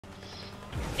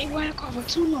They ran a car for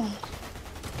too long.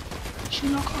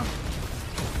 Shoot no car.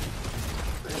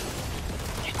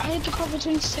 I hit the car for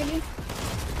 20 seconds.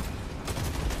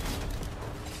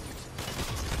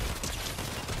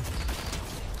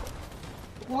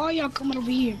 Why are y'all coming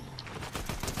over here?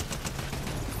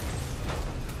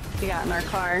 We got in our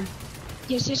car.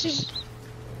 Yes, this is.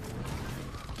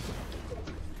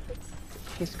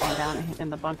 He spawned down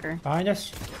in the bunker. Behind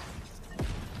us.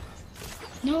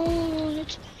 No,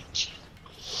 that's.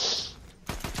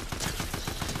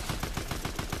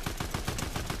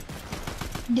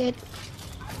 Dead.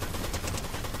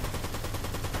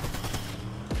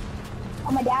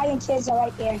 Oh, medallion kids are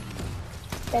right there.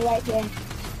 They're right there.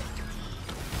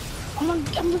 I'm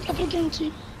gonna get into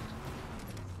you.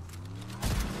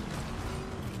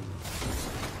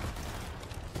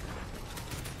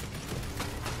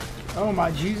 Oh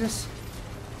my Jesus.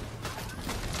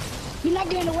 You're not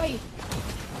getting away.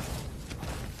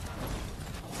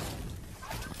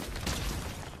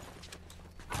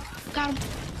 Got him.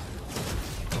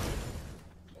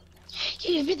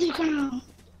 Yeah, 50 crown.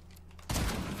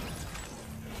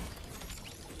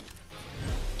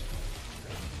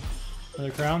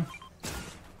 Another crown.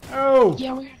 Oh!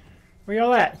 Yeah, we're. Where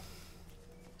y'all at?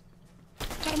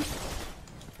 Got him.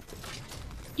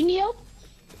 You need help?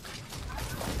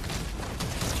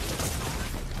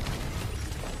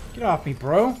 Get off me,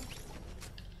 bro.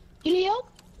 You need help?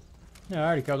 No, I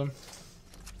already killed him.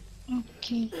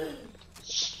 Okay.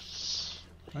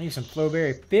 I need some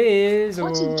Flowberry Fizz or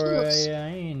What's in kills?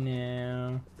 I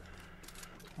know.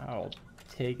 I'll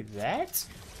take that.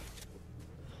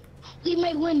 We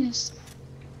might win this.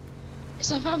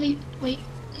 So probably wait.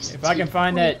 If I can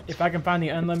find that, if I can find the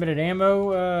unlimited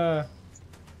ammo,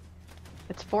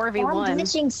 It's I'm 4v1.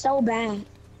 glitching so bad.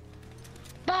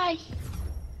 Bye.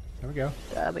 there we go.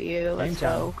 W. Let's Game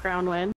time. go. Crown win.